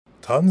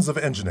Tons of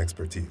engine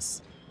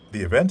expertise.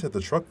 The event at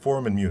the Truck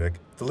Forum in Munich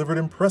delivered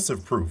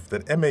impressive proof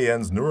that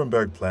MAN's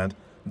Nuremberg plant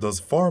does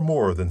far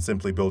more than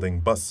simply building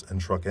bus and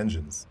truck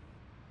engines.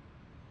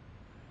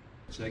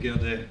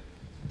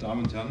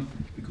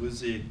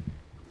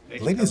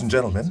 Ladies and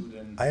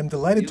gentlemen, I am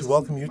delighted to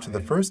welcome you to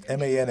the first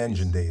MAN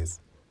Engine Days.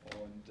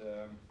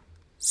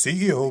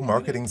 CEO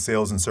Marketing,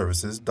 Sales and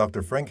Services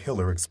Dr. Frank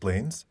Hiller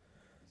explains,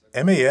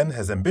 MAN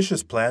has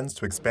ambitious plans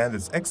to expand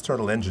its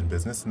external engine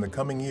business in the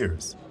coming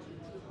years.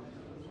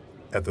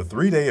 At the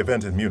three-day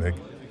event in Munich,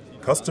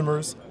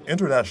 customers,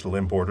 international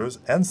importers,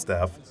 and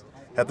staff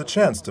had the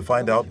chance to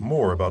find out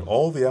more about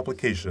all the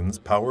applications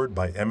powered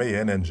by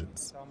MAN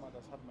engines.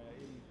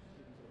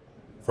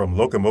 From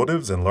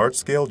locomotives and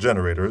large-scale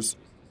generators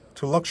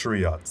to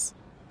luxury yachts,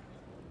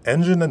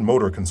 engine and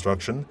motor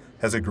construction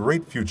has a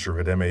great future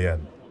at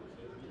MAN.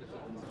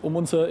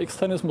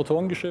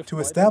 To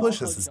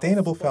establish a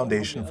sustainable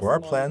foundation for our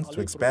plans to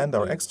expand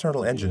our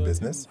external engine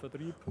business,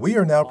 we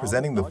are now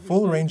presenting the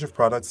full range of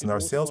products in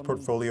our sales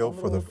portfolio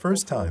for the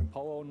first time.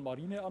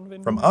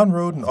 From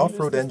on-road and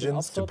off-road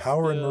engines to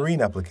power and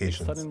marine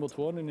applications.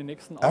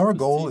 Our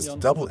goal is to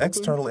double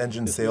external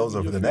engine sales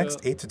over the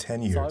next 8 to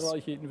 10 years.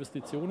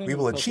 We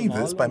will achieve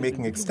this by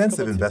making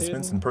extensive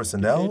investments in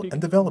personnel and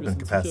development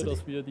capacity.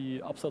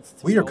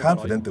 We are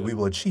confident that we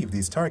will achieve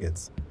these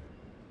targets.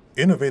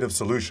 Innovative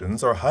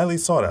solutions are highly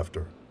sought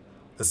after,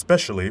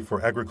 especially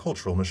for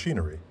agricultural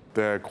machinery.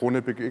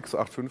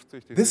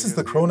 This is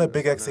the Krone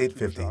Big X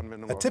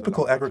 850, a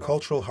typical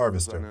agricultural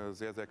harvester.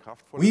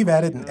 We've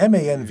added an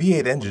MAN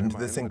V8 engine to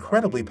this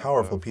incredibly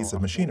powerful piece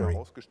of machinery.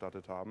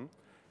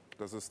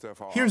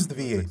 Here's the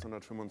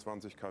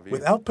V8.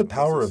 With output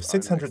power of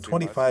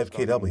 625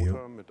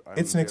 kW,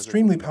 it's an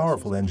extremely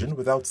powerful engine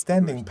with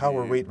outstanding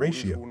power-weight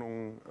ratio,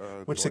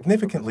 which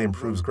significantly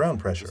improves ground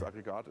pressure.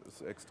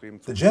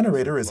 The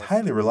generator is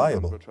highly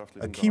reliable,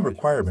 a key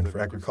requirement for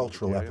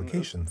agricultural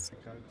applications.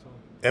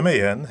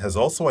 MAN has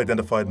also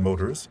identified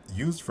motors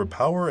used for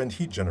power and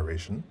heat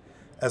generation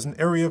as an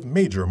area of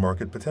major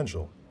market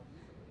potential.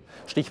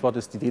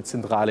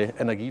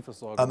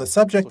 On the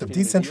subject of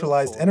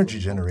decentralized energy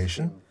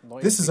generation,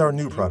 this is our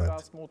new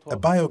product, a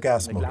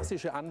biogas motor.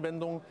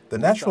 The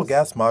natural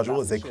gas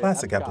module is a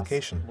classic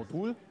application.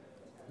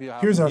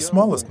 Here's our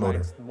smallest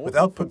motor, with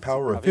output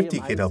power of 50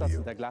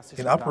 kW,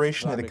 in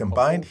operation in a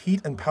combined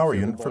heat and power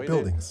unit for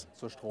buildings,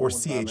 or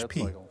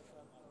CHP.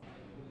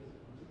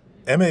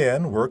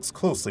 MAN works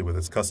closely with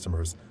its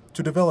customers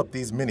to develop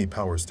these mini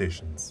power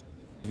stations.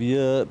 We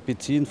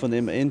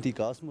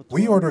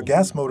order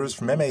gas motors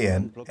from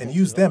MAN and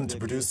use them to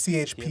produce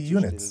CHP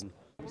units.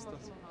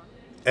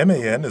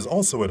 MAN is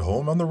also at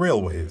home on the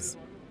railways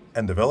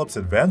and develops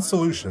advanced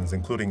solutions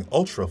including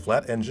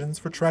ultra-flat engines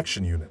for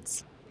traction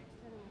units.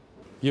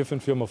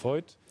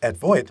 At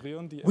Voigt,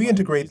 we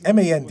integrate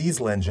MAN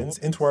diesel engines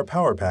into our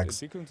power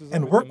packs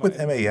and work with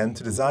MAN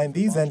to design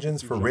these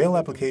engines for rail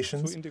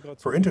applications,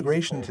 for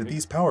integration into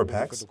these power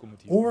packs,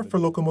 or for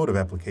locomotive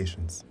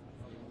applications.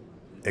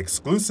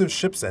 Exclusive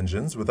ship's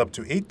engines with up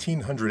to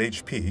 1800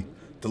 HP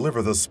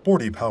deliver the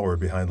sporty power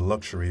behind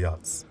luxury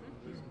yachts.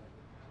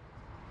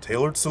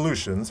 Tailored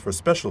solutions for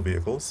special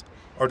vehicles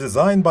are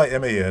designed by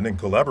MAN in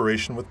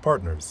collaboration with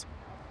partners,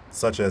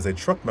 such as a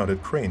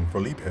truck-mounted crane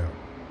for Liebherr.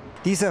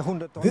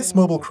 This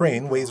mobile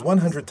crane weighs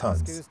 100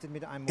 tons.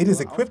 It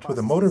is equipped with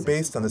a motor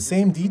based on the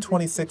same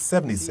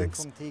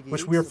D2676,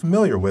 which we are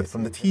familiar with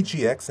from the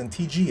TGX and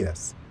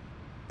TGS.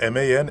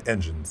 MAN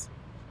engines,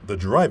 the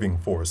driving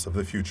force of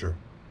the future.